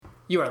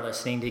You are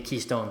listening to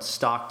Keystone's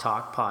Stock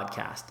Talk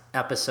Podcast,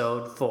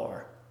 Episode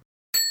 4.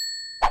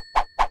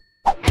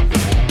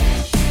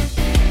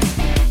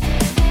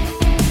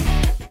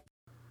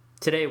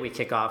 Today we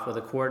kick off with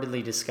a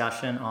quarterly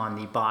discussion on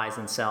the buys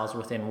and sells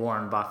within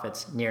Warren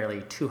Buffett's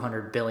nearly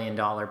 $200 billion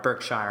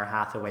Berkshire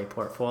Hathaway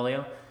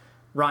portfolio.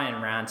 Ryan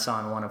rants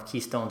on one of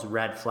Keystone's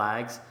red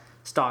flags,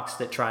 stocks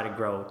that try to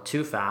grow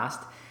too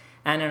fast.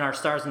 And in our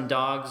Stars and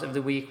Dogs of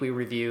the Week, we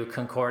review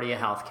Concordia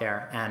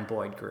Healthcare and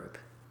Boyd Group.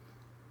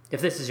 If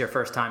this is your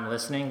first time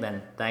listening,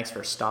 then thanks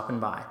for stopping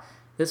by.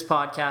 This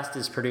podcast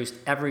is produced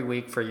every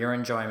week for your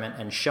enjoyment,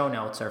 and show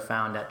notes are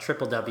found at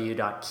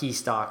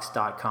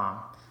www.keystocks.com.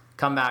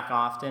 Come back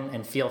often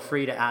and feel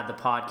free to add the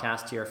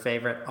podcast to your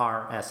favorite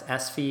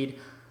RSS feed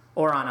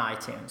or on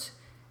iTunes.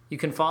 You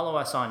can follow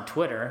us on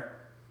Twitter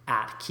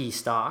at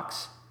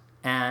Keystocks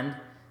and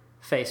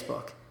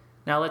Facebook.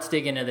 Now let's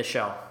dig into the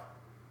show.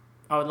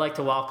 I would like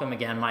to welcome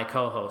again my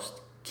co-host,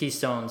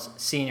 Keystone's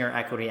senior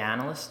equity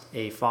analyst,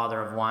 a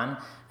father of one,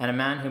 and a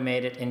man who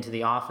made it into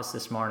the office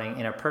this morning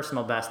in a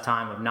personal best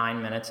time of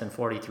 9 minutes and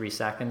 43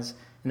 seconds,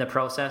 in the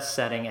process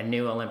setting a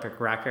new Olympic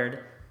record,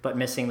 but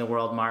missing the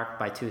world mark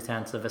by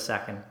 0.2 of a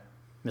second.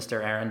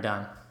 Mr. Aaron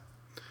Dunn.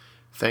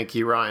 Thank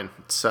you, Ryan.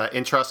 It's an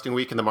interesting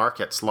week in the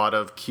markets. A lot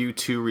of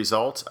Q2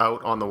 results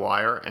out on the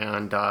wire,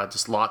 and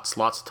just lots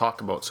to talk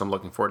about, so I'm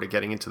looking forward to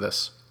getting into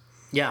this.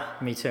 Yeah,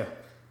 me too.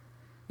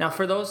 Now,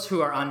 for those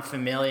who are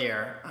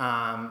unfamiliar,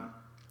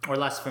 or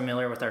less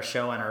familiar with our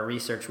show and our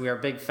research, we are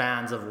big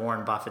fans of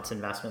Warren Buffett's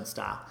investment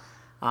style.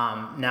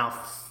 Now,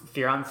 if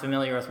you're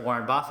unfamiliar with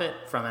Warren Buffett,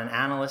 from an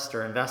analyst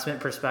or investment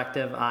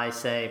perspective, I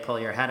say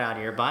pull your head out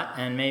of your butt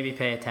and maybe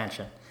pay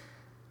attention.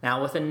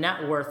 Now, with a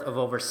net worth of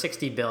over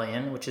 $60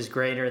 billion, which is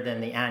greater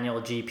than the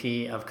annual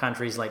GP of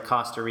countries like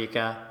Costa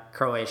Rica,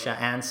 Croatia,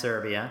 and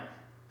Serbia,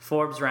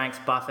 Forbes ranks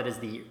Buffett as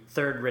the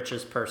third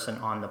richest person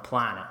on the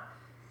planet.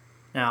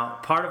 Now,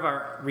 part of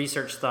our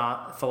research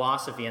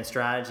philosophy and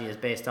strategy is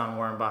based on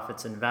Warren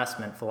Buffett's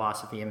investment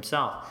philosophy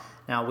himself.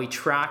 Now, we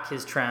track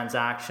his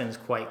transactions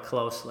quite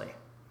closely.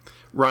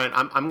 Ryan,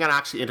 I'm going to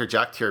actually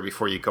interject here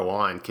before you go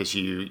on, because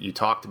you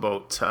talked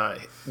about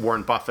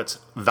Warren Buffett's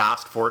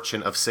vast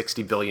fortune of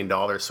 $60 billion.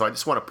 So I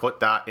just want to put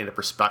that into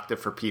perspective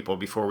for people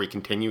before we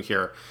continue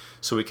here,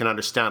 so we can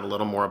understand a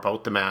little more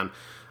about the man.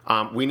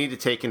 We need to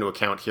take into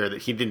account here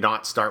that he did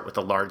not start with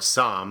a large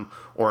sum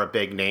or a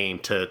big name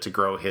to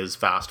grow his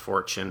vast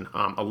fortune.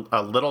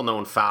 A little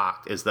known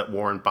fact is that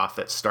Warren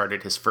Buffett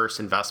started his first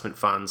investment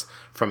funds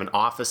from an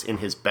office in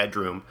his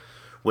bedroom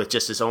with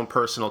just his own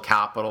personal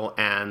capital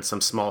and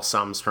some small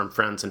sums from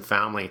friends and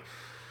family.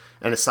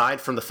 And aside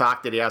from the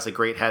fact that he has a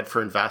great head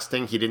for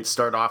investing, he didn't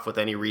start off with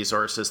any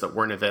resources that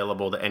weren't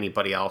available to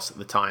anybody else at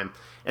the time.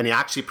 And he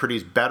actually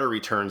produced better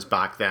returns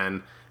back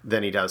then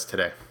than he does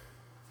today.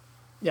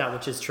 Yeah,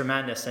 which is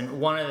tremendous. And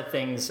one of the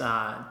things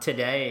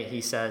today, he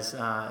says,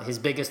 his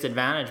biggest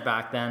advantage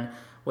back then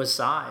was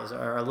size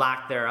or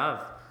lack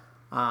thereof.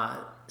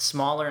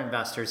 Smaller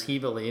investors, he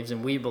believes,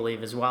 and we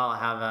believe as well,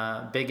 have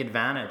a big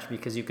advantage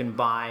because you can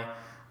buy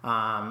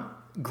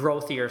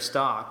growthier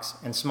stocks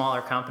and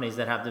smaller companies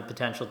that have the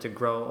potential to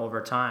grow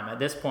over time. At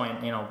this point,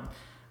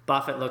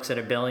 Buffett looks at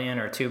 $1 billion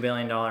or $2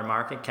 billion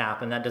market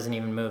cap, and that doesn't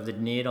even move the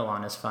needle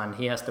on his fund.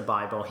 He has to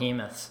buy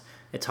behemoths.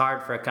 It's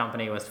hard for a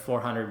company with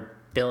 $400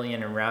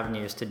 billion in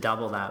revenues to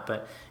double that,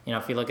 but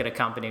if you look at a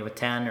company with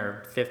 10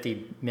 or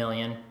 50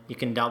 million, you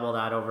can double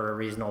that over a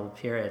reasonable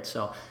period.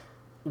 So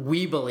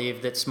we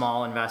believe that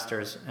small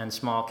investors and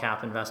small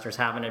cap investors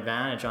have an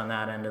advantage on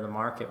that end of the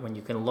market when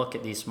you can look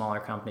at these smaller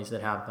companies that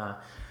have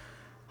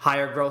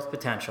higher growth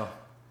potential.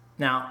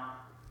 Now,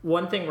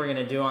 one thing we're going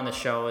to do on the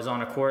show is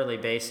on a quarterly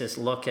basis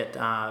look at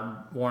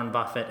Warren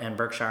Buffett and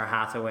Berkshire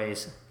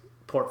Hathaway's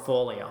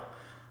portfolio.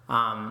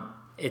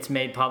 It's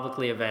made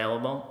publicly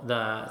available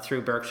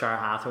through Berkshire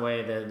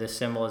Hathaway. The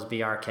symbol is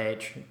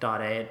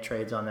BRK.A. It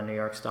trades on the New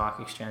York Stock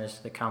Exchange,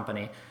 the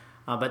company.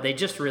 But they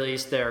just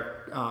released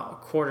their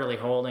quarterly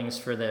holdings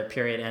for the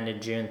period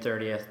ended June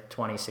 30th,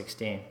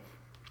 2016.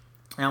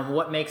 Now,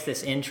 what makes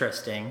this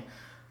interesting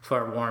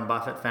for Warren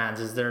Buffett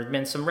fans is there have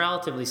been some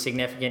relatively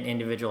significant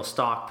individual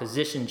stock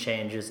position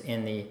changes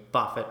in the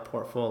Buffett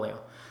portfolio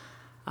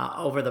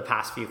over the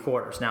past few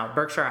quarters. Now,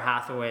 Berkshire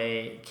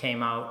Hathaway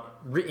came out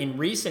in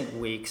recent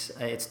weeks.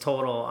 Its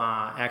total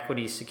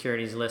equity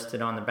securities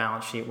listed on the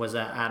balance sheet was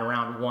at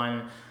around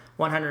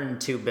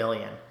 $102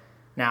 billion.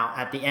 Now,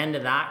 at the end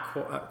of that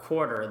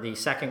quarter, the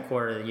second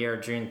quarter of the year,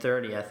 June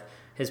 30th,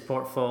 his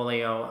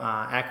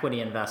portfolio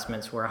equity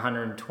investments were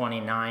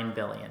 $129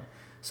 billion.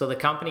 So the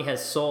company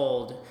has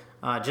sold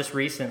just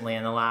recently,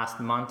 in the last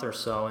month or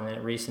so, in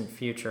the recent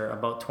future,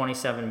 about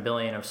 $27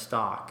 billion of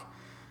stock.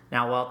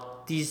 Now,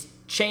 while these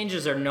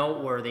changes are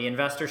noteworthy,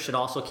 investors should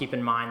also keep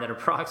in mind that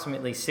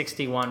approximately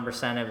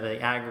 61% of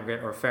the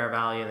aggregate or fair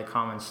value of the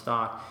common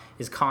stock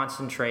is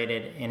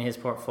concentrated in his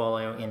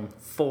portfolio in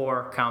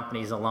 4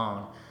 companies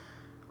alone.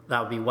 That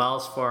would be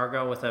Wells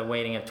Fargo with a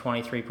weighting of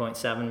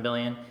 $23.7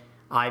 billion,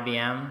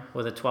 IBM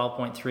with a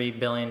 $12.3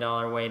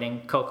 billion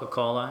weighting,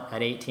 Coca-Cola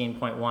at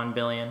 $18.1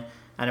 billion,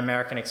 and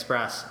American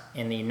Express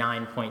in the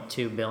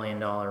 $9.2 billion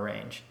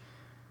range.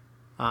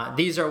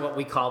 These are what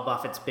we call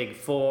Buffett's Big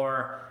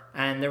Four,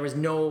 and there was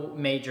no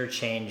major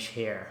change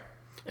here.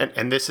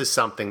 And this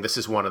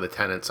is one of the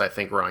tenets, I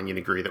think, Ron, you'd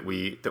agree that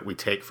we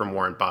take from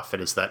Warren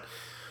Buffett, is that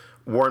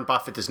Warren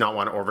Buffett does not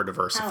want to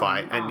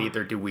over-diversify, and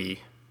neither do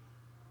we.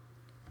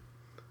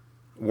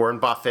 Warren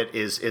Buffett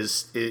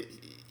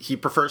he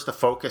prefers to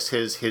focus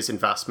his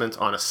investment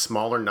on a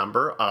smaller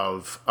number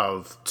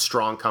of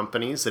strong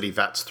companies that he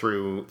vets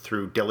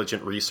through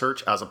diligent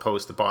research, as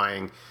opposed to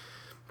buying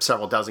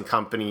several dozen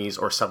companies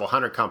or several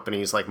hundred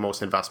companies like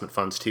most investment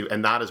funds do.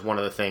 And that is one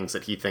of the things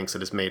that he thinks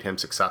that has made him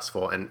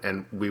successful,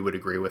 and we would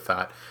agree with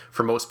that.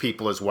 For most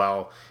people as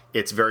well,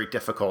 it's very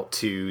difficult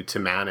to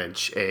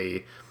manage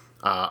a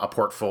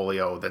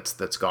portfolio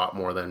that's got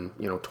more than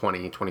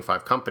 20,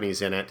 25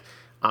 companies in it,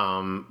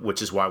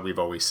 which is why we've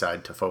always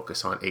said to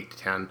focus on 8 to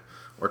 10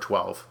 or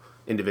 12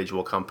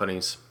 individual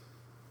companies.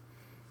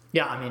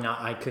 Yeah, I mean,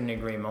 I couldn't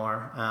agree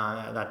more.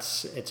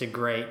 It's a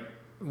great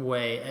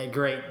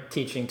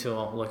teaching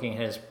tool, looking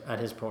at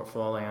his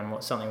portfolio,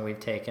 and something we've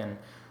taken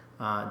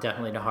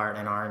definitely to heart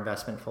in our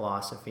investment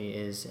philosophy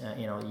is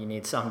you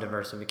need some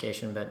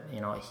diversification, but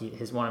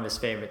one of his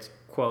favorite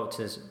quotes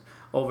is,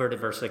 over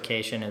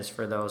diversification is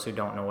for those who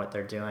don't know what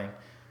they're doing.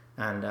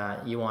 And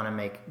you want to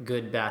make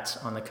good bets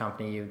on the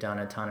company you've done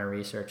a ton of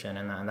research in,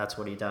 and that's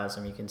what he does.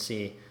 I mean, you can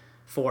see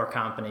 4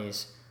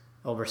 companies,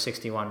 over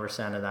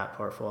 61% of that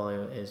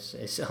portfolio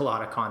is a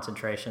lot of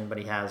concentration, but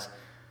he has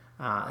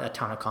a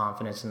ton of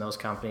confidence in those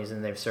companies,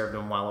 and they've served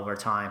him well over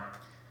time.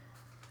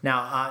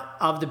 Now,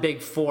 of the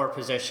Big Four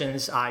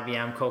positions,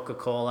 IBM,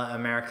 Coca-Cola,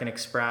 American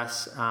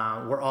Express,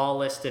 were all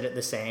listed at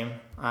the same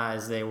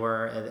as they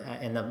were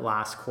in the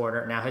last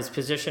quarter. Now, his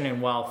position in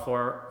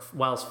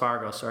Wells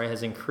Fargo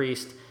has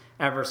increased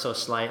ever so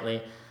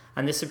slightly,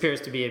 and this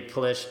appears to be a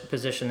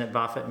position that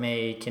Buffett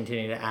may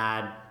continue to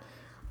add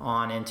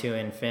on into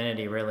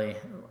infinity, really.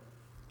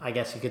 I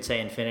guess you could say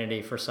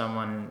infinity for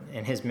someone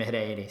in his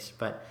mid-80s,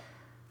 but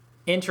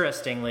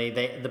interestingly,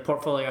 the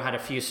portfolio had a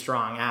few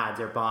strong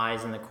adds or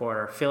buys in the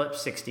quarter. Phillips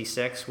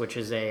 66, which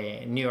is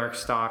a New York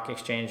Stock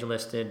Exchange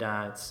listed,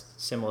 its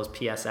symbol is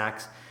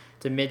PSX.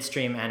 It's a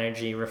midstream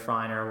energy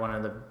refiner, one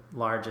of the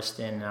largest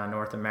in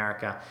North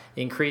America.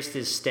 Increased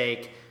his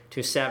stake to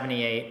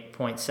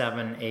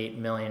 78.78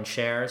 million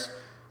shares.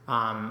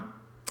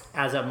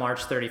 As of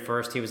March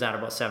 31st, he was at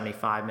about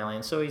 75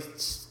 million. So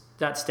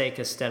that stake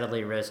has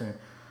steadily risen.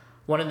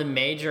 One of the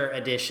major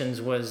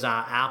additions was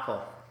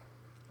Apple.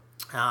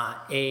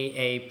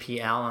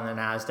 AAPL on the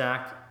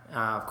NASDAQ,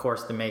 of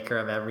course, the maker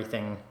of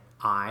everything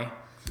iPhone,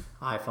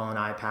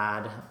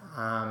 iPad,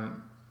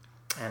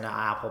 and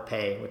Apple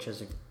Pay, which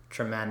is a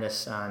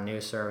tremendous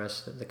new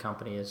service that the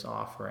company is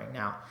offering.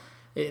 Now,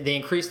 they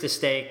increased the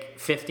stake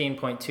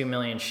 15.2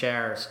 million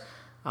shares,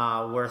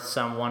 worth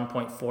some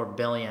 1.4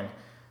 billion.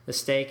 The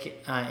stake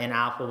in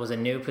Apple was a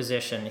new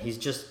position. He's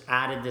just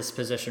added this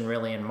position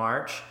really in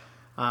March.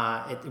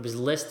 It was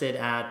listed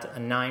at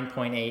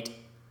 9.8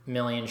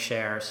 million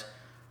shares,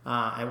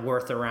 and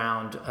worth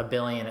around $1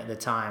 billion at the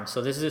time.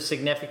 So this is a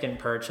significant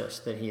purchase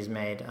that he's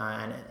made,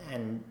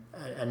 and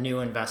a new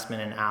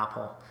investment in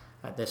Apple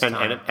at this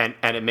time.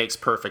 And it makes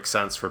perfect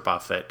sense for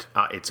Buffett.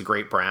 It's a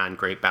great brand,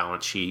 great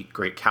balance sheet,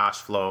 great cash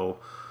flow,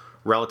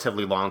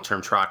 relatively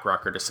long-term track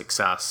record of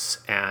success,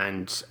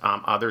 and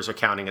others are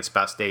counting its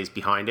best days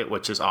behind it,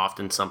 which is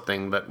often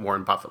something that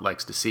Warren Buffett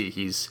likes to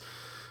see.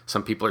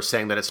 Some people are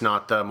saying that it's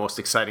not the most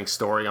exciting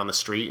story on the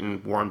street,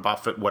 and Warren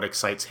Buffett, what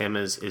excites him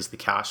is the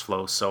cash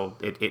flow. So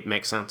it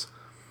makes sense.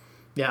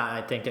 Yeah,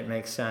 I think it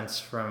makes sense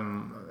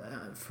from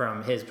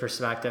his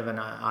perspective, and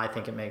I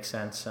think it makes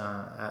sense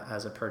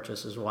as a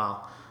purchase as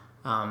well.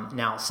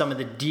 Now, some of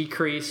the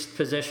decreased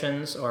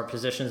positions or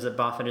positions that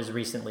Buffett has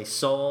recently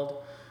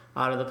sold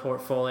out of the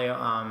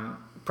portfolio,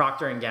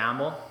 Procter &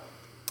 Gamble,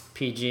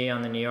 PG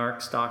on the New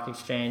York Stock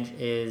Exchange,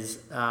 is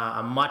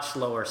a much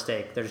lower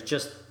stake. There's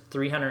just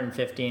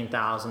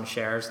 315,000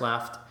 shares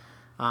left,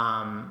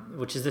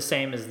 which is the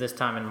same as this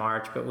time in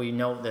March, but we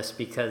note this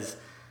because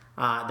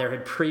there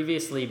had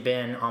previously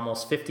been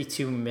almost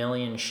 52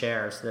 million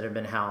shares that have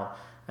been held,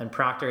 and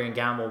Procter &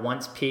 Gamble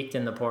once peaked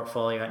in the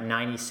portfolio at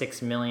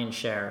 96 million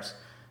shares.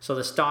 So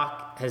the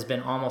stock has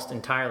been almost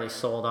entirely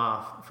sold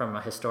off from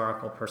a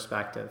historical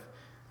perspective.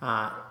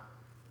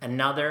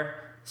 Another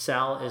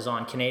sell is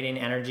on Canadian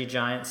energy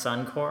giant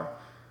Suncor,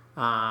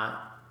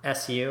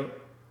 SU,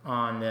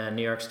 on the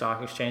New York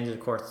Stock Exchange. Of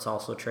course, it's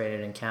also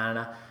traded in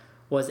Canada.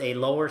 Was a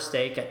lower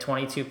stake at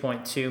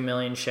 22.2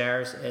 million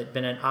shares. It had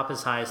been up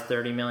as high as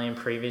 30 million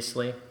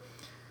previously.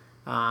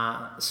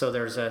 So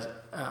there's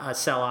a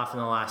sell-off in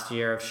the last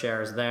year of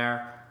shares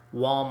there.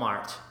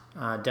 Walmart,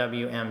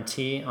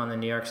 WMT, on the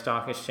New York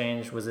Stock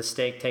Exchange, was a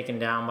stake taken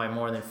down by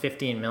more than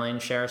 15 million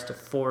shares to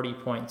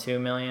 40.2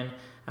 million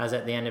as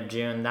at the end of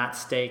June. That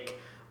stake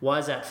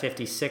was at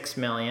 56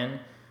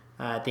 million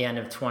at the end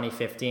of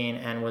 2015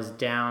 and was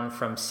down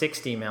from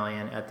 60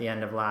 million at the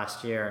end of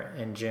last year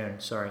in June,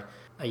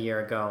 a year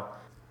ago.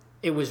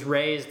 It was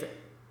raised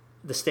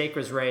the stake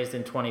was raised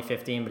in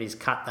 2015, but he's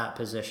cut that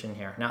position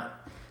here. Now,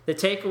 the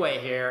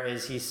takeaway here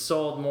is he's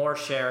sold more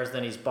shares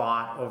than he's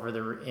bought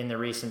in the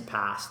recent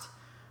past.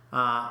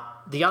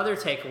 The other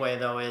takeaway,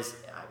 though, is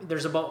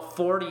there's about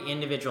 40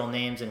 individual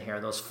names in here.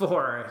 Those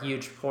four are a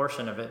huge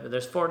portion of it, but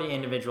there's 40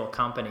 individual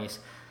companies.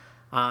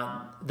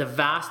 The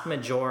vast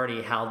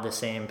majority held the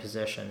same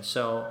position.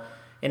 So,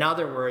 in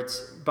other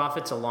words,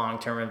 Buffett's a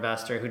long-term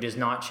investor who does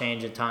not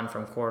change a ton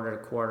from quarter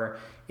to quarter.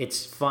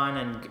 It's fun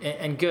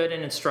and good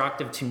and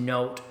instructive to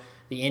note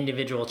the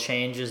individual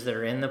changes that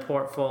are in the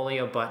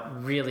portfolio,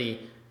 but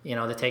really, the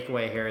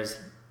takeaway here is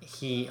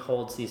he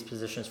holds these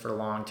positions for the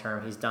long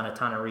term. He's done a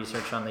ton of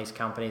research on these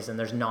companies, and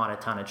there's not a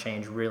ton of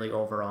change really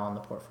overall in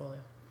the portfolio.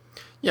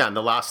 Yeah, and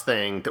the last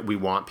thing that we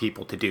want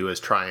people to do is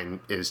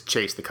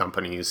chase the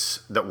companies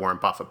that Warren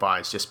Buffett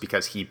buys just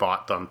because he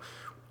bought them.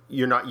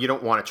 You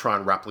don't want to try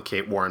and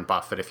replicate Warren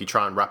Buffett. If you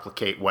try and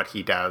replicate what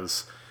he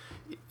does,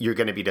 you're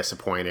going to be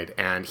disappointed.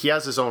 And he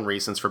has his own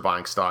reasons for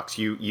buying stocks.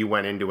 You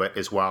went into it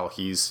as well.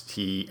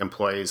 He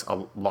employs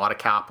a lot of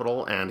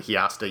capital, and he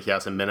has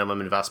a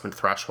minimum investment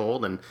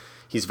threshold, and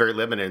he's very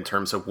limited in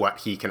terms of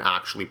what he can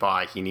actually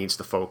buy. He needs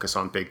to focus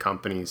on big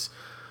companies.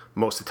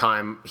 Most of the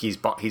time, he's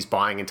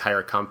buying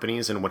entire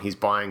companies, and when he's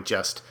buying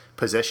just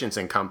positions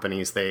in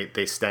companies, they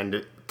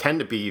tend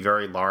to be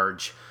very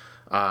large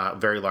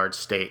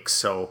stakes.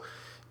 So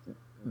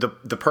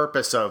the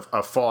purpose of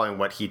following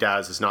what he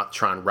does is not to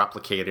try and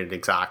replicate it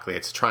exactly.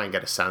 It's to try and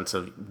get a sense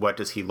of what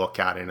does he look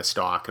at in a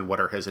stock and what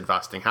are his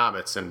investing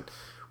habits. And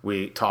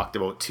we talked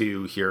about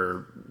two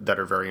here that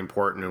are very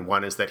important. And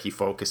one is that he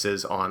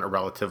focuses on a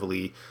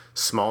relatively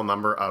small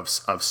number of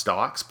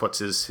stocks, puts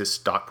his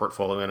stock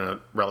portfolio in a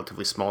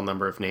relatively small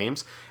number of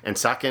names. And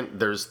second,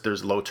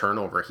 there's low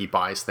turnover. He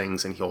buys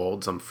things and he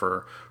holds them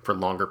for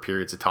longer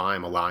periods of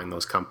time, allowing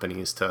those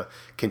companies to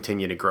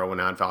continue to grow and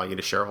add value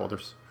to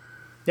shareholders.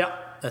 Yeah,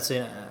 that's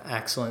an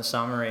excellent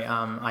summary.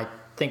 I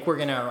think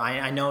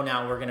I know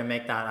now we're gonna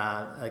make that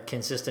a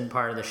consistent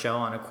part of the show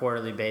on a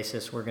quarterly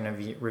basis. We're gonna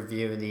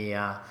review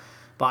the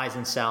buys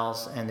and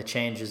sells and the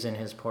changes in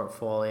his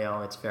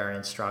portfolio. It's very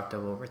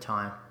instructive over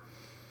time.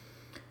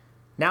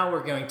 Now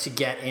we're going to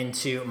get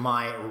into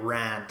my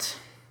rant.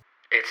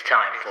 It's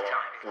time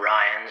for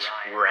Ryan's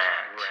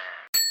Rant.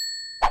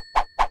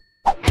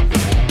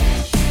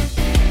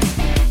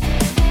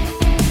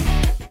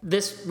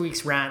 This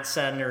week's rant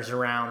centers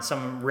around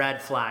some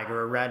red flag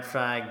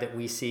that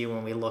we see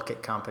when we look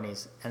at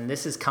companies. And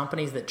this is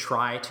companies that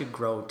try to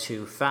grow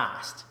too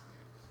fast.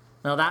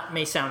 Now that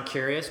may sound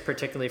curious,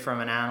 particularly from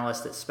an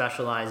analyst that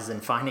specializes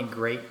in finding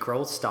great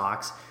growth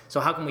stocks.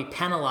 So how can we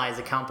penalize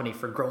a company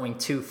for growing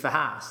too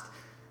fast?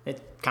 It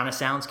kind of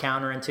sounds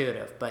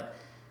counterintuitive, but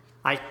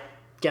I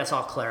guess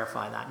I'll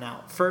clarify that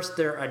now. First,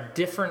 there are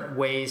different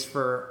ways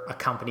for a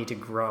company to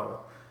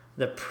grow.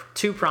 The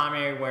two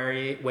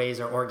primary ways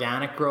are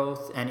organic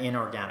growth and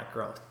inorganic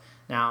growth.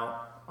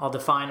 Now, I'll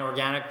define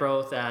organic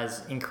growth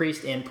as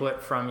increased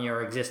input from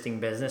your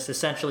existing business,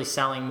 essentially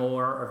selling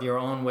more of your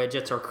own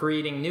widgets or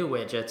creating new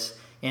widgets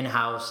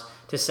in-house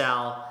to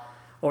sell.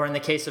 Or in the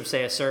case of,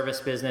 say, a service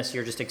business,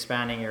 you're just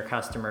expanding your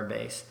customer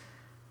base.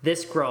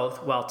 This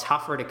growth, while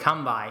tougher to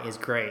come by, is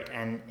great.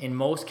 And in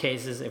most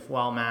cases, if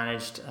well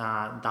managed,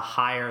 the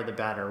higher the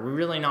better. We're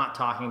really not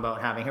talking about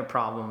having a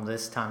problem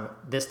this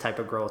type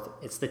of growth.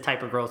 It's the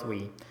type of growth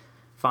we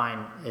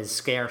find is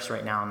scarce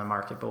right now in the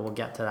market, but we'll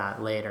get to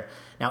that later.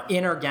 Now,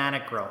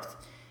 inorganic growth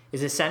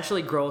is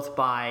essentially growth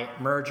by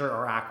merger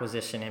or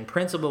acquisition. In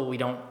principle, we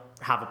don't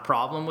have a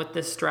problem with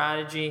this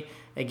strategy.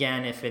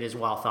 Again, if it is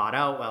well thought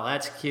out, well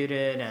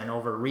executed, and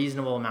over a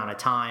reasonable amount of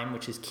time,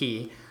 which is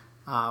key.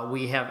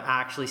 We have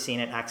actually seen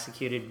it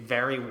executed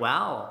very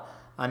well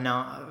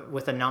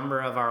with a number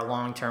of our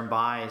long-term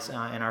buys in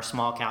our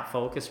small cap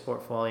focus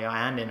portfolio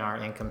and in our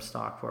income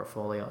stock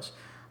portfolios.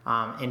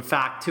 In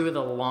fact, two of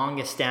the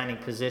longest standing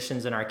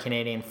positions in our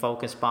Canadian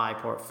focus buy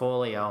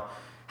portfolio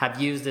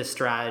have used this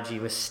strategy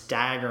with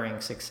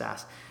staggering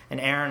success. And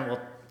Aaron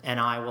and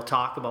I will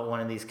talk about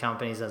one of these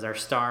companies as our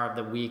star of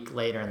the week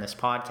later in this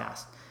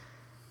podcast.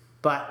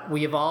 But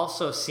we have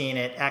also seen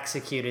it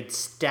executed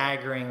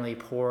staggeringly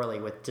poorly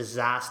with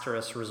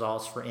disastrous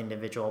results for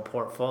individual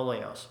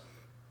portfolios.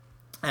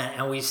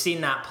 And we've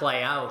seen that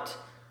play out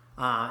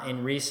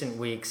in recent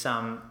weeks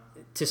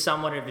to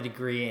somewhat of a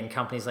degree in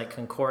companies like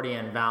Concordia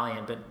and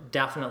Valiant, but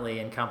definitely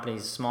in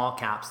companies, small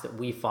caps that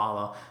we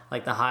follow,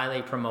 like the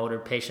highly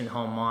promoted Patient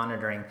Home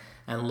Monitoring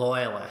and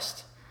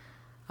Loyalist.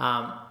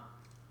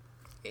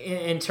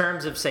 In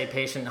terms of, say,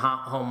 Patient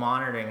Home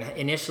Monitoring,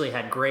 initially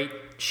had great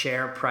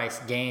share price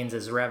gains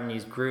as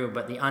revenues grew,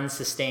 but the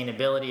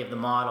unsustainability of the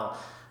model,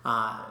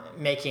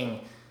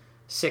 making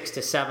 6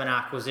 to 7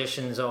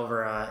 acquisitions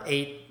over a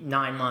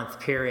 8-9 month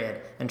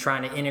period and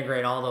trying to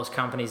integrate all those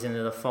companies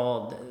into the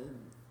fold.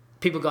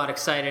 People got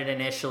excited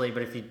initially,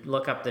 but if you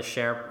look up the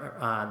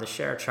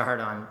share chart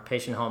on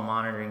Patient Home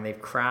Monitoring,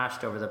 they've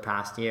crashed over the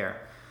past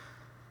year.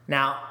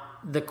 Now,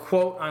 the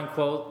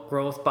quote-unquote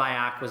growth by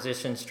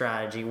acquisition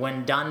strategy,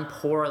 when done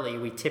poorly,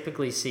 we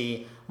typically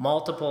see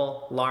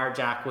multiple large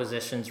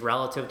acquisitions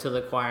relative to the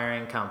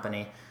acquiring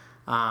company.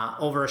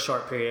 over a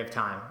short period of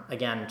time.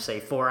 Again, say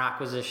 4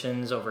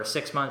 acquisitions over a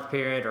 6-month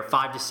period or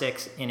 5 to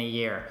 6 in a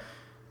year.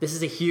 This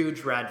is a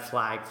huge red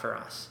flag for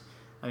us.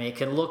 I mean, it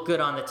can look good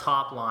on the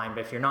top line,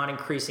 but if you're not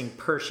increasing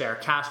per share,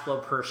 cash flow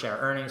per share,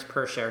 earnings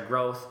per share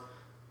growth,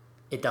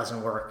 it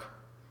doesn't work.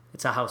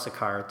 It's a house of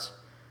cards.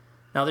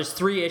 Now, there's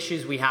 3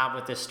 issues we have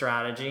with this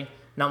strategy.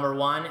 Number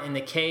 1, in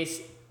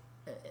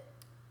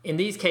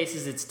these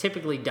cases, it's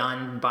typically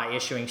done by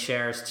issuing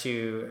shares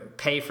to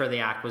pay for the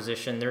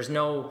acquisition. There's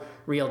no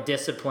real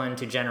discipline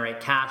to generate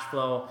cash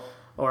flow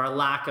or a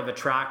lack of a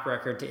track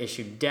record to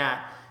issue debt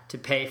to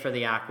pay for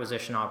the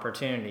acquisition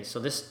opportunity. So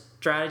this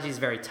strategy is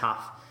very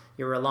tough.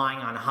 You're relying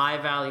on high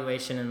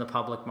valuation in the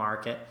public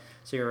market.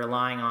 So you're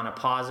relying on a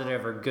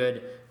positive or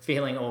good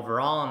feeling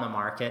overall in the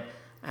market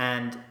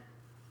and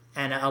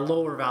a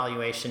lower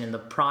valuation in the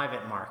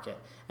private market.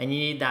 And you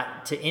need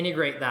that to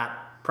integrate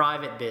that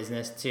private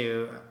business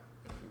to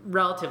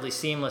relatively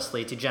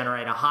seamlessly to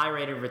generate a high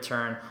rate of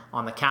return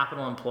on the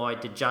capital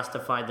employed to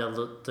justify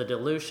the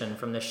dilution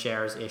from the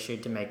shares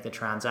issued to make the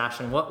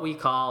transaction, what we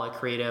call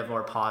accretive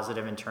or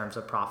positive in terms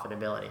of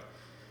profitability.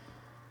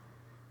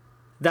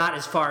 That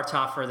is far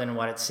tougher than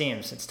what it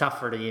seems. It's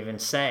tougher to even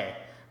say.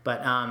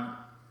 But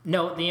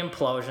note the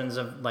implosions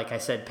of, like I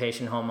said,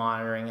 Patient Home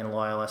Monitoring and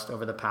Loyalist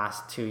over the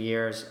past 2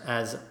 years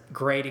as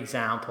great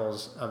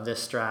examples of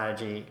this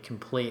strategy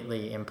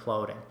completely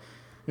imploding.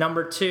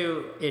 Number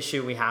 2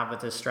 issue we have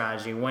with this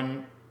strategy,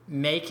 when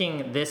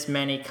making this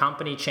many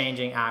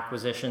company-changing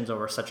acquisitions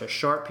over such a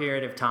short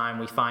period of time,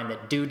 we find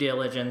that due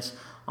diligence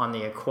on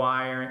the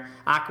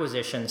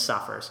acquisition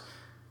suffers.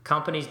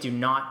 Companies do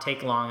not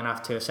take long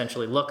enough to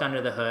essentially look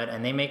under the hood,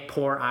 and they make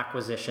poor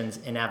acquisitions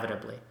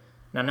inevitably.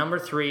 Now, number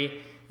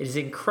 3, it is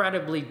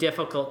incredibly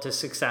difficult to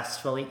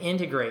successfully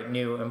integrate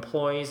new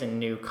employees and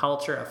new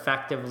culture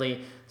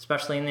effectively,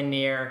 especially in the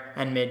near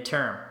and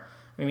midterm.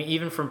 I mean,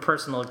 even from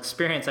personal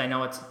experience, I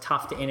know it's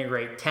tough to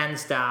integrate 10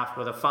 staff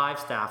with a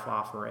 5-staff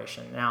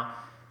operation. Now,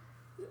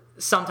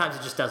 sometimes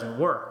it just doesn't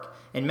work.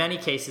 In many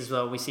cases,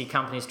 though, we see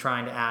companies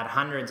trying to add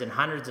hundreds and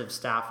hundreds of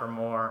staff or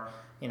more,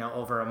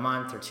 over a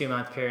month or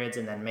 2-month periods,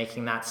 and then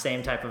making that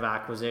same type of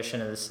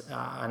acquisition as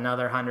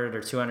another 100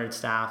 or 200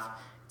 staff.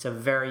 It's a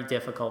very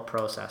difficult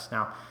process.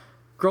 Now,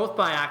 growth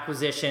by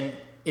acquisition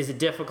is a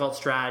difficult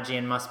strategy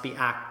and must be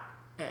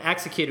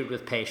executed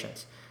with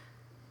patience.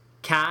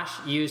 Cash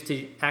used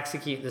to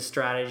execute this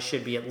strategy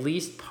should be at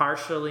least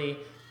partially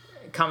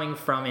coming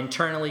from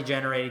internally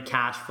generated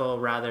cash flow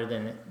rather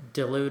than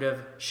dilutive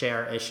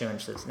share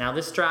issuances. Now,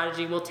 this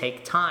strategy will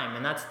take time,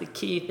 and that's the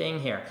key thing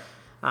here.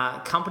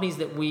 Companies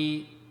that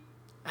we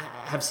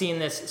have seen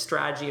this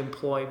strategy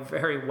employ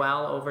very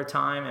well over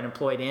time and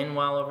employed in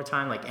well over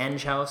time, like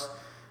Enghouse,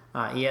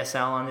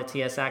 ESL on the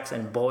TSX,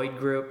 and Boyd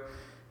Group,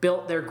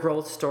 built their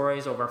growth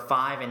stories over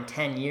 5 and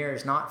 10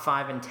 years, not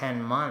 5 and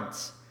 10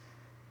 months.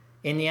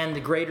 In the end,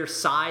 the greater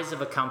size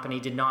of a company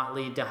did not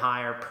lead to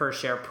higher per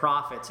share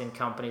profits in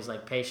companies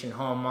like Patient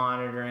Home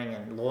Monitoring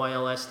and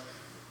Loyalist,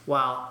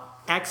 while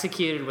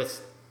executed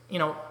with,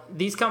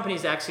 these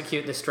companies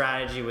execute the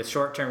strategy with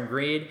short-term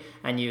greed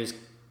and use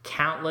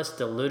countless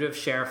dilutive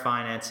share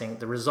financing.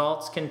 The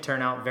results can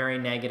turn out very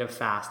negative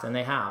fast, and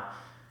they have.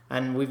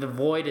 And we've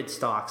avoided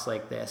stocks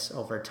like this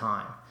over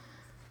time.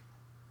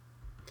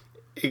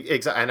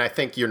 Exactly, and I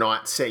think you're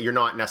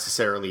not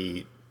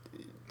necessarily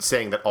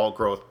saying that all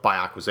growth by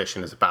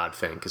acquisition is a bad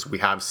thing, because we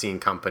have seen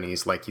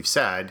companies, like you've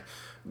said,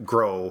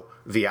 grow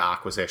via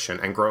acquisition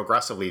and grow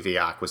aggressively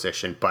via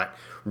acquisition. But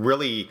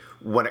really,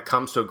 when it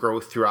comes to a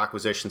growth through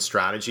acquisition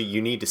strategy, you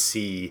need to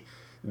see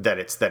that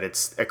it's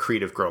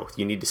accretive growth.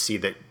 You need to see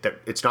that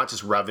it's not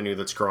just revenue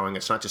that's growing,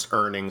 it's not just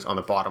earnings on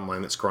the bottom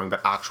line that's growing,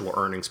 but actual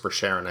earnings per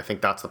share. And I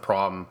think that's the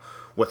problem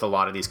with a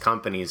lot of these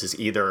companies, is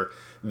either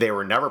they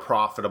were never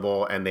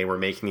profitable and they were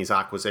making these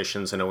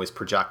acquisitions and always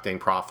projecting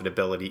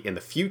profitability in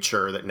the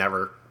future that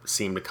never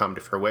seemed to come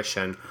to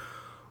fruition,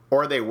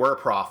 or they were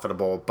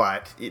profitable,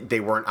 but they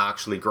weren't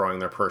actually growing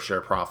their per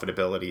share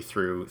profitability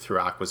through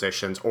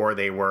acquisitions, or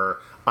they were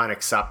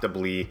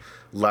unacceptably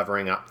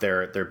levering up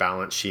their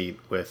balance sheet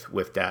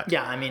with debt.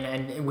 Yeah, I mean,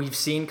 and we've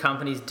seen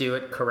companies do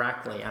it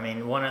correctly. I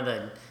mean, one of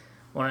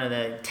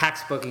the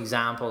textbook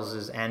examples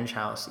is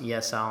Enghouse,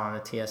 ESL on the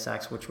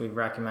TSX, which we've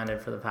recommended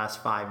for the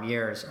past 5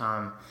 years.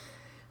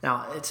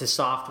 Now, it's a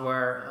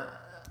software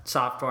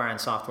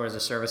as a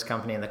service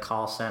company in the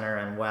call center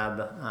and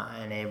web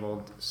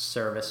enabled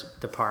service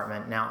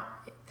department. Now,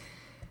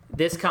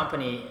 this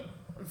company,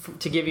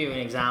 to give you an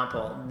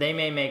example, they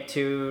may make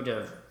 2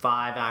 to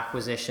 5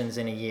 acquisitions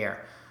in a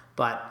year,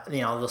 but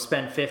they'll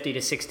spend $50 to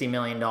 $60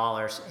 million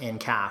in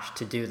cash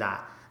to do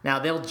that. Now,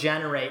 they'll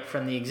generate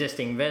from the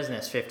existing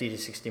business $50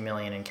 to $60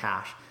 million in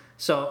cash.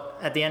 So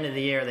at the end of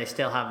the year, they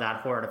still have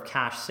that hoard of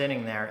cash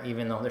sitting there,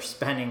 even though they're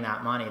spending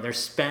that money. They're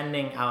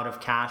spending out of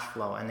cash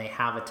flow, and they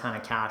have a ton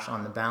of cash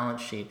on the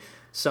balance sheet.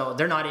 So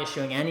they're not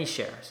issuing any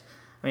shares.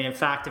 I mean, in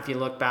fact, if you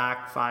look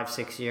back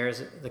 5-6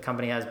 years, the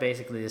company has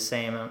basically the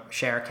same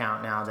share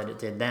count now that it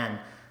did then,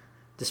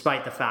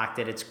 despite the fact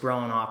that it's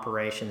grown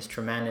operations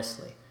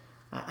tremendously.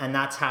 And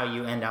that's how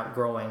you end up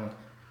growing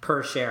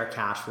per share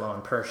cash flow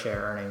and per share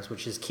earnings,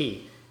 which is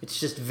key. It's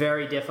just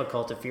very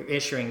difficult if you're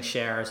issuing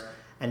shares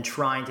and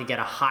trying to get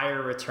a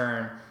higher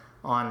return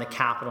on the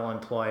capital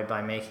employed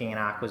by making an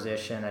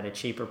acquisition at a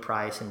cheaper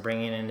price and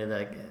bringing it into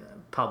the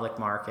public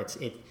markets.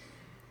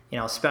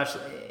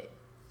 Especially,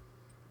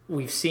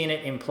 we've seen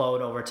it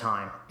implode over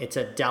time. It's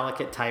a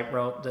delicate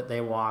tightrope that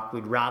they walk.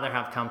 We'd rather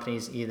have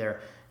companies either,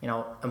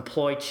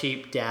 employ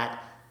cheap debt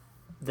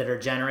that are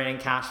generating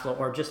cash flow,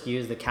 or just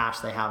use the cash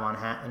they have on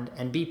hand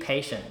and be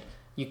patient.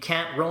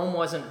 Rome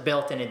wasn't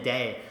built in a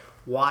day.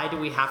 Why do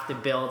we have to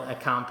build a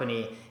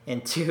company in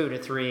 2 to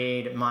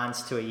 3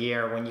 months to a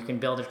year when you can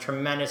build a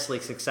tremendously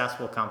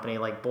successful company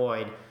like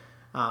Boyd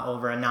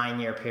over a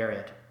 9-year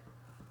period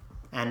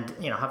and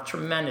have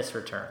tremendous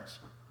returns?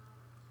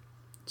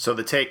 So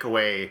the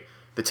takeaway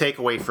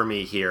for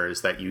me here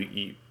is that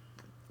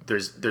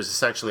there's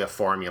essentially a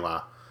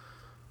formula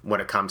when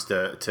it comes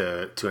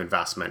to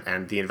investment,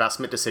 and the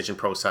investment decision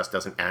process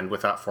doesn't end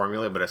with that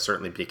formula, but it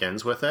certainly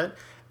begins with it.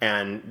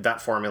 And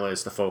that formula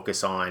is to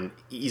focus on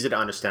easy to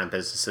understand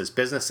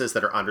businesses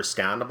that are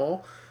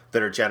understandable,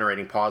 that are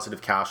generating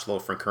positive cash flow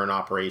from current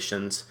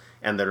operations,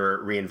 and that are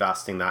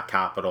reinvesting that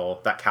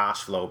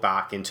cash flow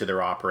back into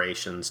their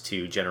operations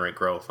to generate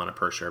growth on a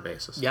per share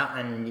basis. Yeah,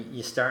 and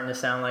you're starting to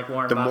sound like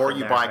Warren Buffett. The more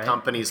you buy right?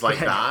 companies like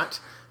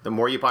that,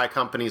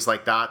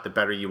 the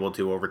better you will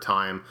do over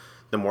time.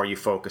 The more you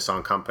focus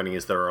on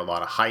companies that are a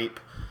lot of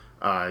hype,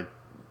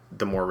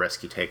 the more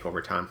risk you take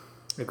over time.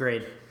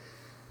 Agreed.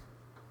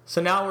 So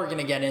now we're going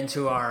to get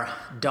into our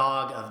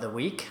dog of the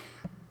week.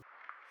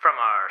 From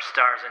our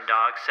Stars and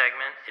Dogs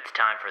segment, it's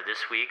time for this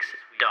week's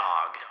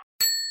dog.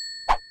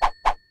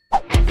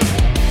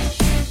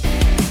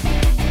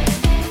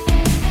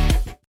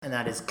 And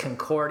that is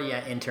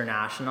Concordia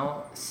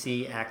International,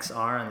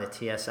 CXR on the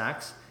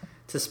TSX.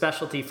 It's a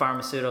specialty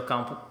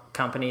pharmaceutical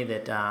company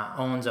that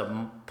owns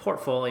a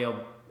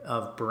portfolio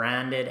of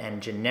branded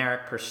and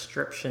generic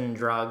prescription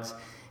drugs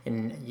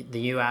in the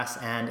U.S.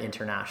 and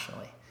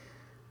internationally.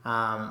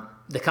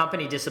 The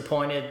company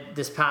disappointed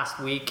this past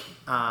week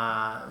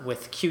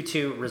with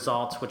Q2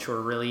 results, which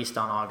were released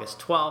on August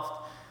 12th.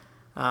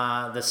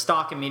 The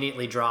stock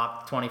immediately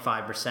dropped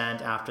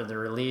 25% after the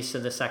release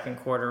of the second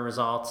quarter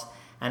results,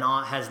 and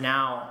has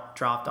now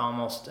dropped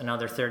almost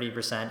another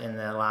 30% in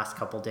the last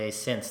couple days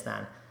since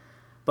then.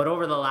 But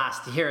over the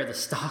last year, the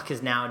stock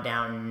is now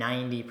down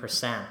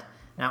 90%.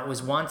 Now, it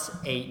was once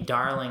a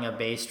darling of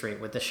Bay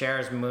Street, with the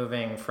shares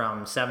moving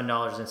from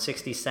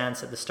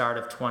 $7.60 at the start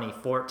of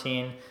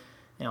 2014,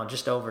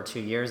 just over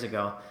 2 years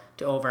ago,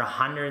 to over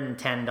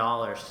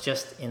 $110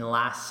 just in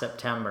last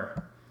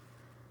September.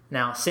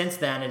 Now, since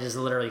then, it has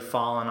literally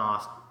fallen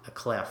off a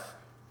cliff.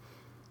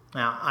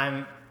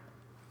 Now,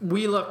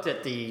 we looked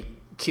at the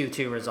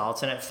Q2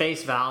 results, and at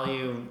face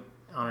value,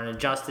 on an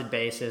adjusted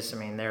basis,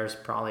 there's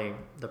probably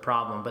the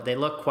problem, but they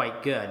look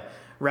quite good.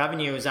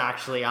 Revenue is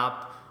actually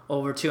up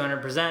over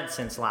 200%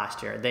 since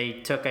last year. They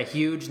took a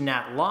huge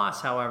net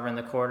loss, however, in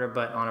the quarter,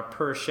 but on a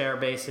per share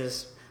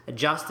basis,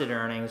 adjusted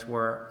earnings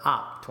were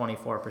up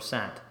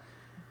 24%.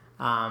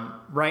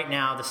 Right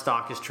now, the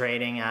stock is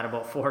trading at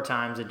about 4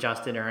 times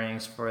adjusted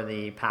earnings for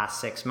the past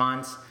 6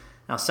 months.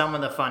 Now, some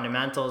of the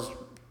fundamentals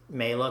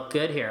may look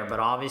good here, but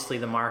obviously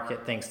the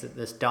market thinks that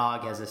this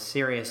dog has a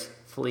serious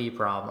flea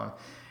problem.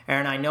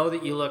 Aaron, I know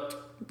that you looked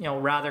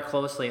rather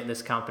closely at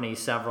this company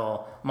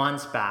several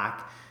months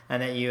back,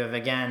 and that you have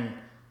again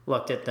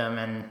looked at them,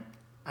 and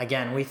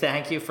again, we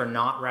thank you for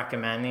not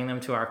recommending them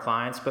to our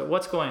clients, but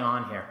what's going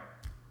on here?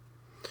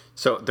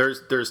 So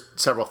there's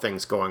several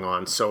things going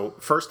on. So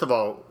first of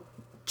all,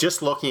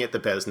 just looking at the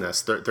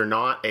business, they're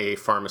not a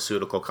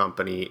pharmaceutical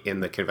company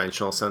in the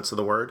conventional sense of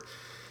the word.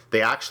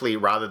 They actually,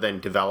 rather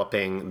than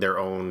developing their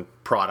own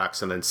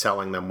products and then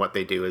selling them, what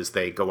they do is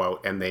they go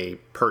out and they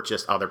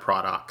purchase other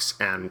products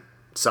and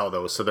sell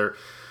those. So they're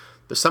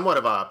somewhat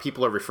of a,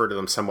 people have referred to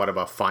them somewhat of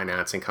a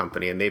financing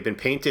company, and they've been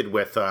painted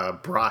with a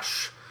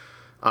brush,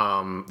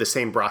 the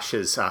same brush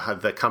as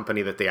the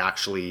company that they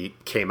actually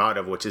came out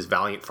of, which is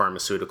Valeant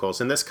Pharmaceuticals.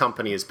 And this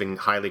company has been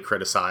highly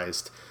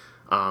criticized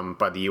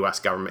by the U.S.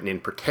 government, in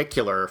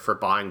particular for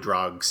buying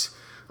drugs,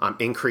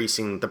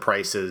 increasing the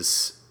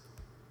prices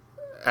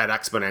at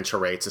exponential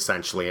rates,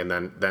 essentially, and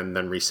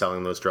then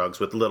reselling those drugs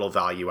with little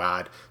value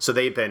add. So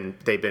they've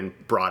been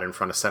brought in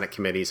front of Senate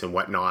committees and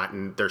whatnot,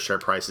 and their share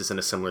price is in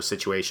a similar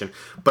situation.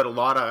 But a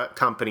lot of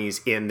companies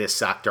in this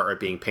sector are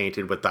being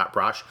painted with that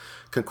brush.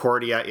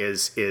 Concordia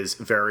is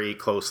very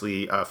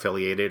closely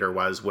affiliated, or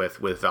was with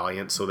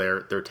Valeant, so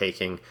they're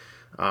taking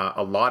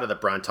a lot of the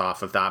brunt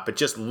off of that. But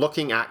just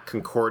looking at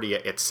Concordia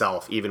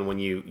itself, even when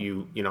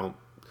you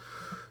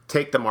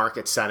take the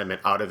market sentiment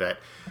out of it,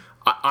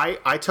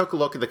 I took a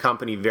look at the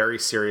company very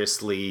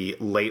seriously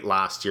late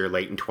last year,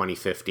 late in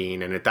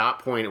 2015, and at that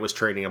point it was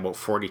trading about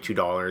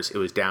 $42. It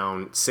was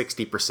down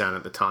 60%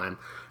 at the time,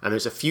 and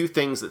there's a few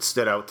things that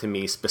stood out to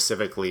me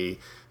specifically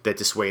that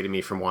dissuaded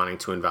me from wanting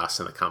to invest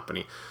in the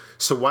company.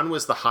 So one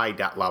was the high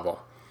debt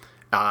level,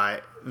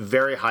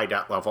 very high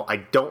debt level. I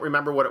don't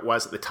remember what it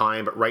was at the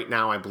time, but right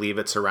now I believe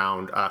it's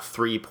around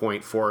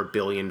 $3.4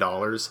 billion.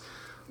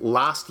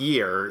 last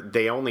year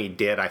they only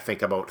did, I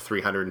think, about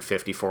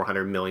 350,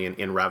 400 million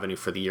in revenue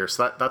for the year.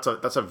 So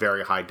that's a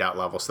very high debt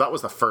level. So that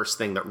was the first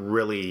thing that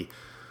really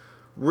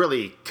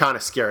kind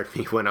of scared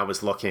me when I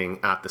was looking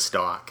at the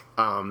stock.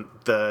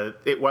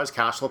 It was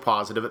cash flow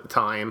positive at the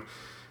time.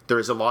 There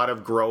is a lot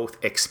of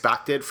growth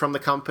expected from the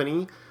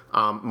company.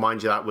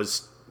 Mind you, that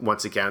was,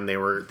 once again,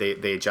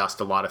 they adjust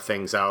a lot of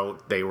things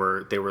out. They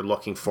were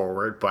looking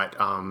forward, but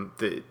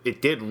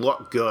it did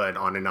look good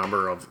on a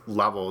number of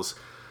levels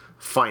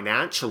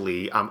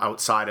financially,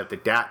 outside of the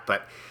debt.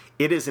 But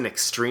it is an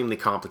extremely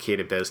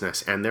complicated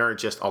business, and there are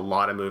just a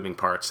lot of moving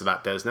parts to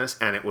that business,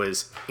 and it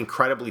was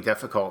incredibly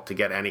difficult to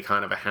get any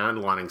kind of a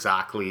handle on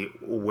exactly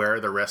where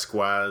the risk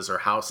was or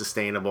how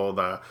sustainable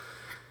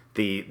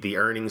the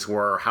earnings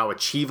were, or how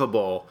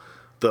achievable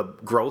the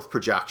growth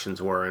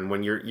projections were. And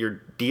when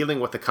you're dealing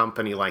with a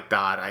company like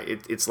that,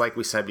 it's like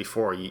we said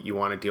before, you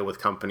want to deal with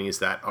companies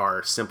that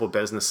are simple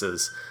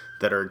businesses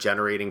that are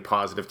generating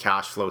positive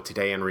cash flow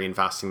today and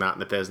reinvesting that in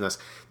the business.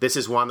 This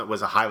is one that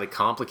was a highly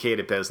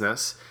complicated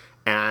business,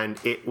 and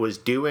it was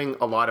doing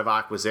a lot of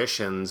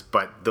acquisitions,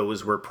 but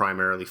those were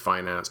primarily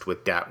financed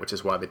with debt, which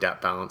is why the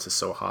debt balance is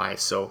so high.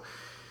 So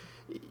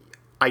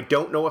I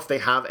don't know if they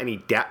have any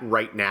debt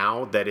right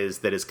now that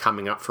is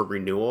coming up for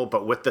renewal,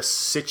 but with the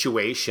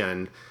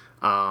situation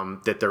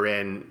that they're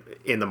in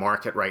the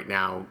market right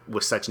now,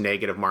 with such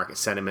negative market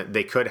sentiment,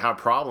 they could have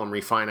problem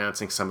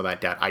refinancing some of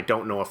that debt. I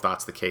don't know if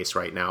that's the case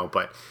right now,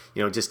 but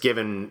just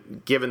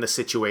given the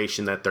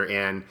situation that they're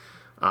in,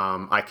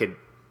 I could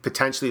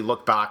potentially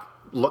look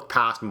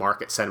past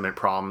market sentiment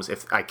problems.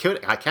 If I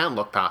can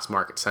look past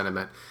market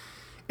sentiment,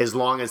 as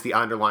long as the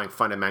underlying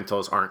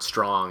fundamentals aren't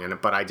strong.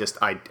 But I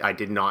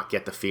did not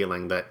get the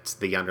feeling that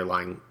the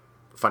underlying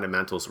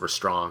fundamentals were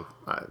strong.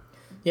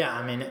 Yeah,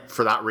 I mean,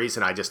 for that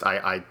reason, I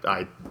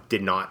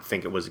did not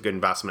think it was a good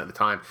investment at the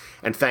time.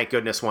 And thank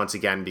goodness, once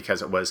again,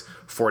 because it was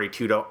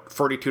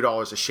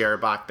 $42 a share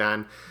back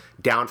then,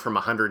 down from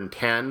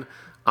 110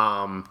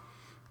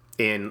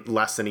 in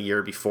less than a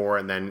year before.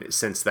 And then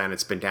since then,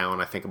 it's been down,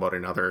 I think, about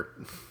another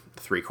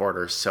 3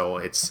 quarters. So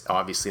it's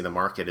obviously the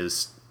market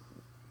is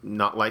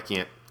not liking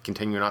it,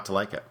 continue not to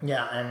like it.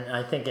 Yeah, and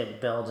I think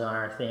it builds on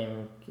our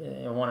theme,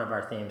 one of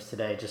our themes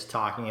today, just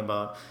talking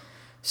about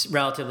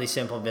relatively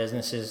simple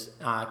businesses.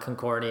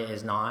 Concordia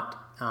is not,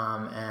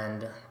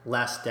 and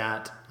less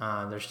debt.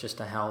 There's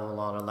just a hell of a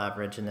lot of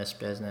leverage in this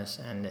business,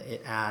 and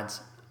it adds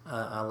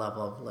a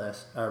level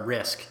of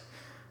risk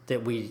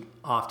that we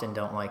often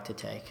don't like to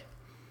take.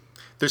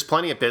 There's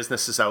plenty of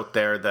businesses out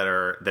there that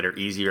are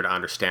easier to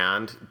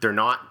understand. They're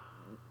not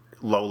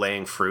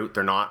low-laying fruit.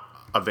 They're not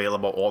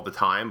available all the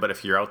time, but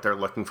if you're out there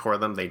looking for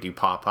them, they do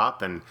pop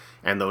up, and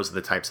those are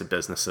the types of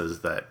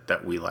businesses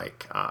that we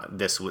like.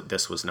 This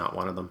was not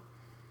one of them.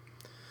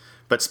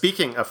 But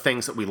speaking of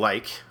things that we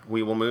like,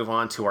 we will move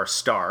on to our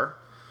star.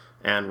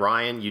 And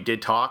Ryan, you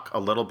did talk a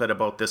little bit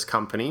about this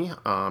company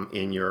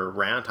in your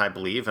rant, I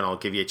believe, and I'll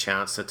give you a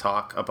chance to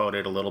talk about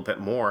it a little bit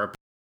more.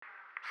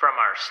 From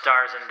our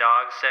Stars and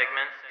Dogs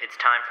segment, it's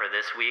time for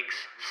this week's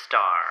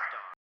Star.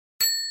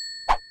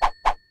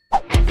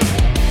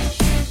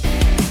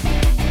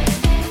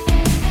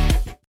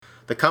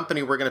 The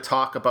company we're going to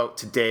talk about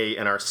today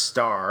in our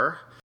star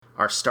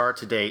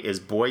today is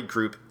Boyd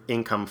Group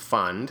Income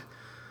Fund.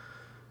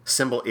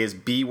 Symbol is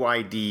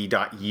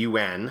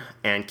BYD.UN,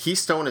 and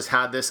Keystone has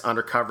had this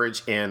under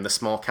coverage in the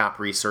small cap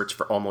research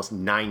for almost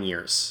 9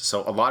 years.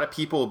 So a lot of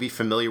people will be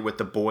familiar with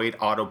the Boyd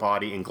Auto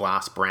Body and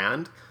Glass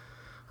brand.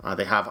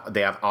 They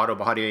have auto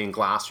body and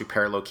glass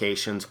repair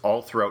locations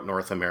all throughout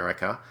North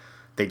America.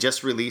 They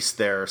just released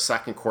their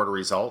second quarter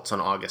results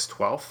on August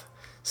 12th.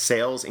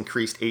 Sales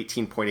increased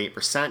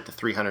 18.8% to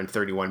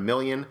 $331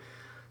 million.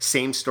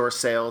 Same-store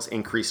sales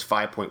increased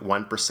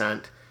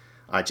 5.1%.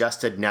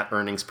 Adjusted net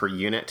earnings per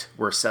unit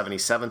were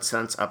 77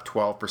 cents, up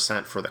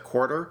 12% for the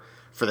quarter.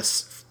 For the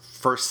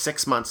first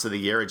 6 months of the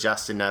year,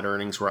 adjusted net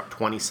earnings were up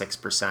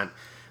 26%.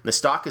 The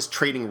stock is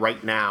trading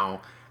right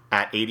now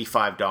at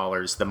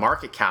 $85. The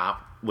market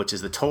cap, which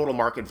is the total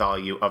market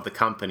value of the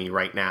company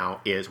right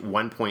now, is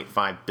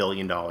 $1.5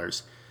 billion.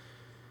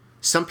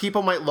 Some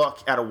people might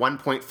look at a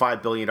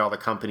 $1.5 billion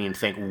company and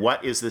think,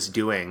 what is this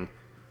doing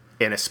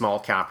in a small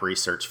cap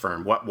research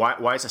firm?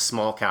 Why is a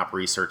small cap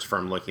research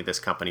firm looking at this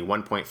company?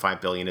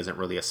 $1.5 billion isn't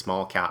really a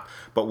small cap.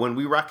 But when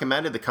we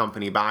recommended the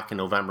company back in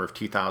November of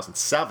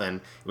 2007,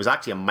 it was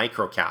actually a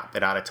micro cap.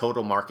 It had a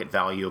total market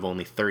value of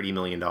only $30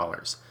 million.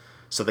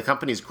 So the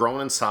company's grown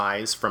in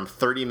size from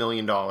 $30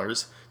 million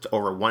to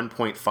over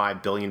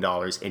 $1.5 billion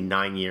in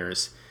 9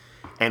 years.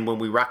 And when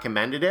we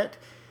recommended it,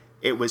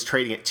 it was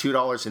trading at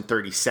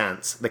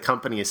 $2.30. The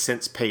company has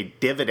since paid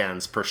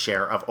dividends per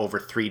share of over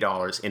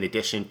 $3 in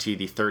addition to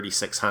the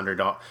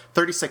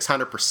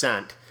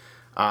 3,600%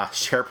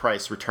 share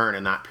price return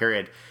in that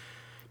period.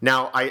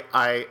 Now,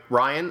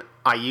 Ryan,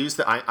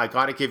 I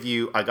gotta give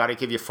you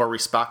full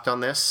respect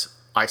on this.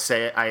 I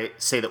say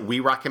that we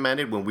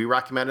recommended, when we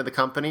recommended the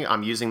company,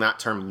 I'm using that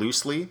term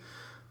loosely.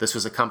 This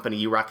was a company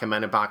you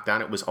recommended back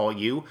then. It was all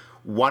you.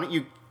 Why don't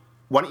you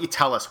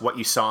tell us what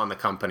you saw in the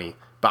company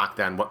back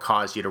then? What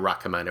caused you to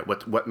recommend it?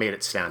 What made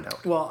it stand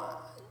out?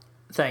 Well,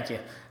 thank you.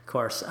 Of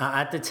course,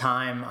 at the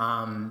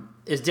time,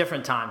 it's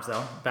different times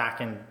though.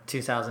 Back in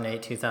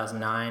 2008,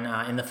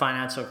 2009, in the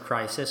financial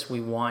crisis,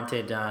 we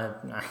wanted,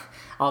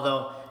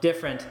 although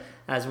different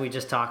as we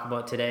just talked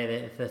about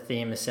today, the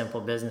theme is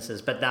simple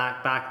businesses. But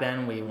back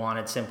then, we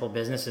wanted simple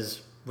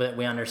businesses that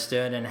we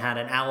understood and had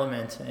an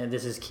element, and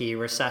this is key,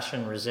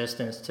 recession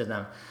resistance to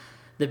them.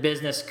 The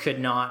business could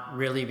not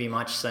really be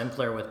much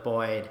simpler with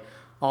Boyd.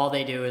 All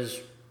they do is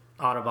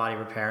auto body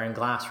repair and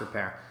glass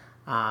repair.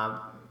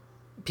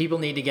 People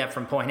need to get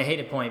from point A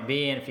to point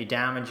B, and if you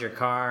damage your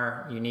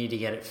car, you need to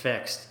get it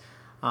fixed.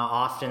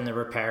 Often the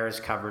repair is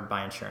covered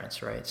by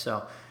insurance, right?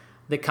 So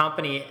the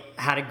company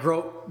had a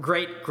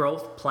great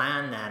growth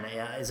plan then.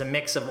 It's a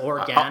mix of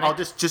organic. I'll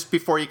just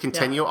before you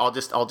continue, I'll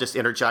just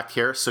interject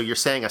here. So you're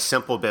saying a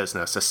simple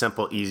business, a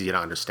simple, easy to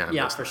understand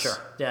business. For sure.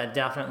 Yeah,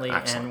 definitely.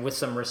 Excellent. And with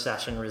some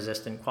recession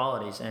resistant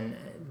qualities. And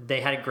they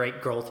had a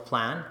great growth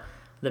plan.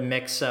 The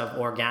mix of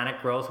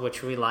organic growth,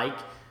 which we like,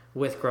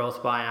 with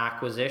growth by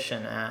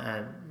acquisition.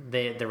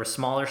 There were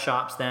smaller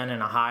shops then in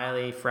a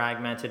highly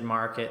fragmented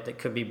market that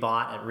could be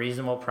bought at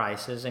reasonable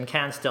prices and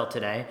can still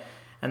today.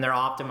 And they're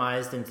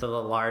optimized into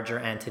the larger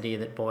entity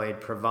that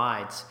Boyd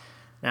provides.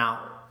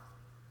 Now,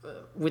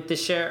 with the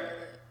share,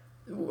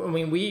 I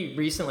mean, we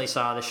recently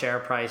saw the share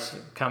price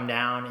come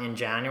down in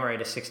January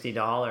to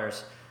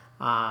 $60.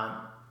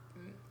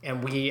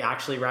 And we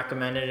actually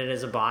recommended it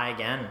as a buy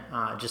again,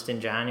 just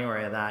in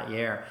January of that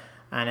year.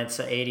 And it's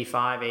 $85,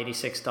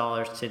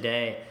 $86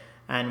 today.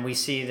 And we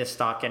see the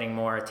stock getting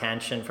more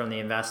attention from the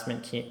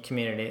investment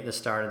community at the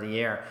start of the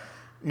year.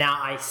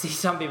 Now, I see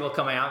some people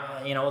coming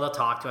out, they'll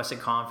talk to us at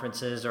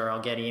conferences or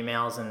I'll get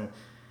emails and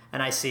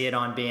I see it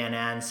on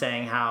BNN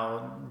saying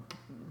how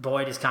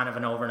Boyd is kind of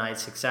an overnight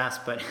success,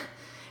 but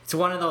it's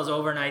one of those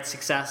overnight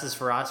successes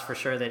for us for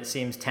sure that it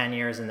seems 10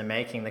 years in the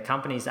making. The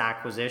company's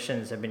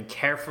acquisitions have been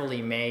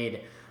carefully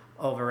made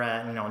over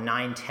a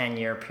 9-10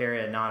 year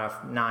period, not a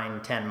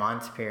 9-10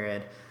 month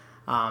period,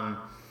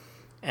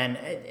 and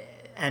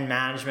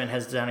management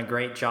has done a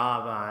great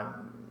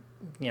job,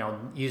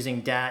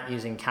 using debt,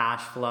 using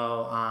cash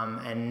flow,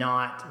 and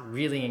not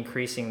really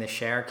increasing the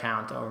share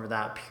count over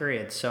that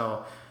period.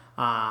 So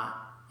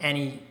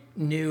any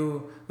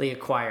newly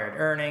acquired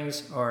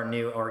earnings or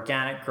new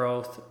organic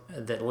growth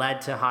that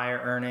led to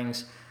higher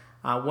earnings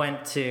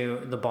went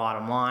to the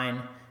bottom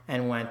line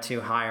and went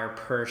to higher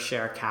per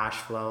share cash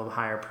flow,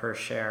 higher per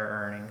share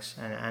earnings,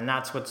 and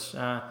that's what's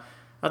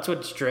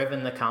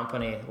driven the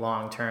company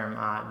long term.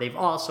 They've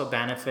also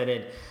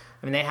benefited.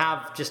 I mean, they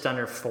have just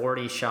under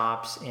 40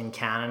 shops in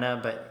Canada,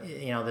 but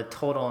the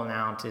total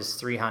amount is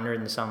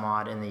 300 and some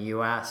odd in the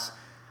U.S.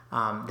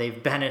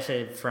 They've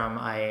benefited from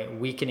a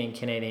weakening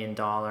Canadian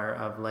dollar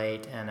of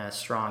late and a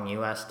strong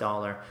U.S.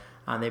 dollar.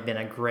 They've been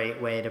a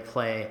great way to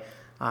play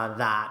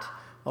that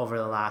over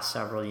the last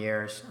several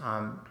years.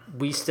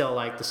 We still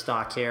like the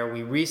stock here.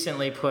 We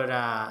recently put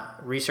a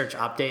research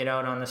update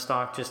out on the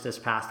stock just this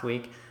past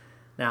week.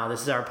 Now,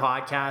 this is our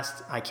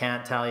podcast. I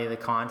can't tell you the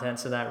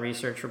contents of that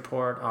research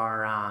report.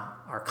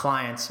 Our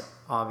clients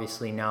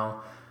obviously know,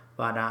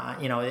 but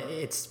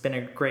it's been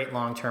a great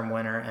long-term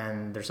winner,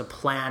 and there's a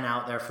plan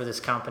out there for this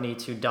company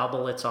to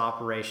double its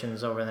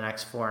operations over the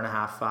next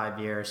 4.5-5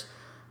 years.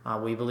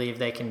 We believe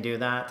they can do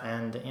that,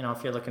 and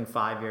if you're looking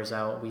 5 years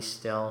out, we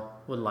still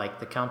would like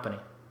the company.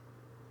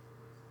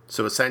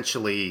 So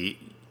essentially,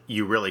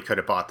 you really could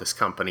have bought this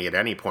company at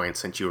any point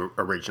since you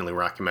originally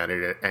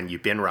recommended it, and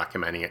you've been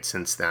recommending it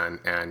since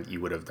then, and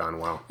you would have done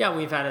well. Yeah,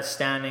 we've had a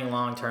standing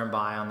long-term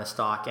buy on the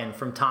stock, and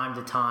from time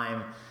to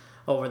time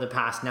over the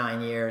past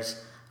 9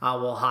 years,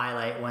 we'll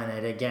highlight when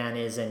it again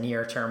is a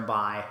near-term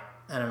buy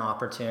and an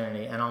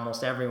opportunity, and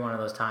almost every one of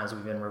those times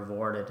we've been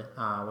rewarded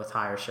with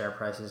higher share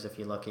prices if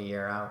you look a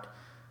year out.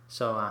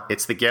 So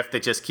it's the gift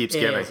that just keeps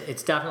giving.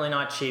 It's definitely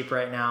not cheap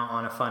right now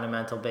on a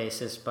fundamental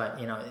basis, but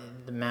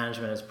the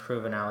management has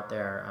proven out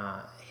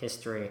their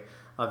history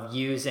of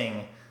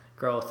using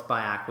growth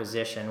by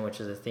acquisition,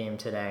 which is a theme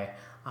today,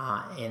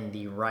 in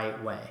the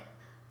right way,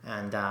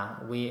 and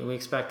we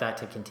expect that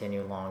to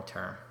continue long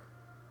term.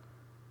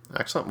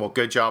 Excellent. Well,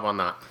 good job on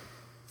that.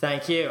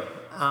 Thank you.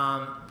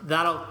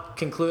 That'll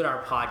conclude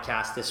our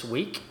podcast this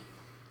week.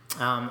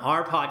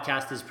 Our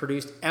podcast is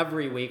produced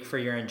every week for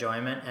your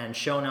enjoyment, and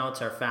show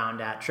notes are found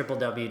at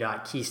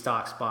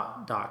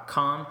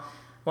www.keystockspot.com.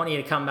 Want you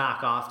to come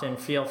back often.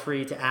 Feel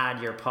free to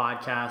add your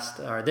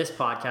podcast or this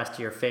podcast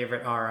to your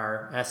favorite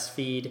RRS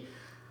feed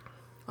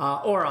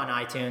or on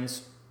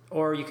iTunes,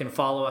 or you can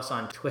follow us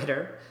on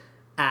Twitter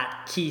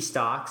at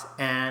KeyStocks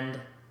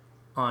and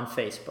on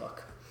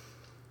Facebook.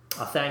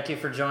 Thank you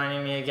for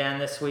joining me again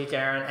this week,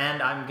 Aaron.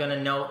 And I'm going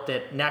to note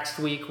that next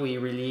week we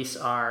release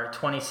our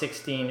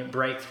 2016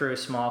 Breakthrough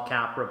Small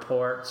Cap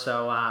Report.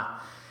 So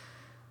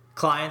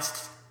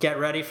clients, get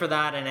ready for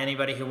that. And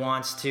anybody who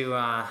wants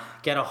to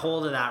get a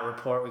hold of that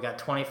report, we got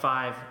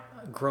 25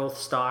 growth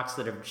stocks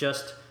that have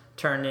just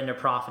turned into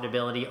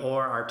profitability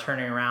or are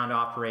turning around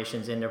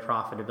operations into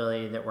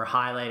profitability that we're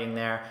highlighting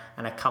there,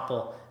 and a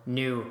couple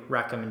new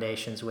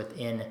recommendations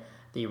within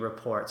the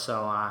report.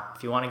 So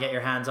if you want to get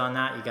your hands on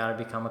that, you got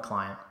to become a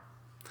client.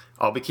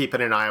 I'll be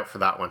keeping an eye out for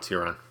that one too,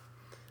 Ron.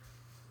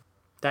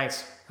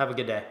 Thanks. Have a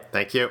good day.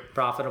 Thank you.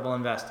 Profitable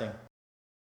investing.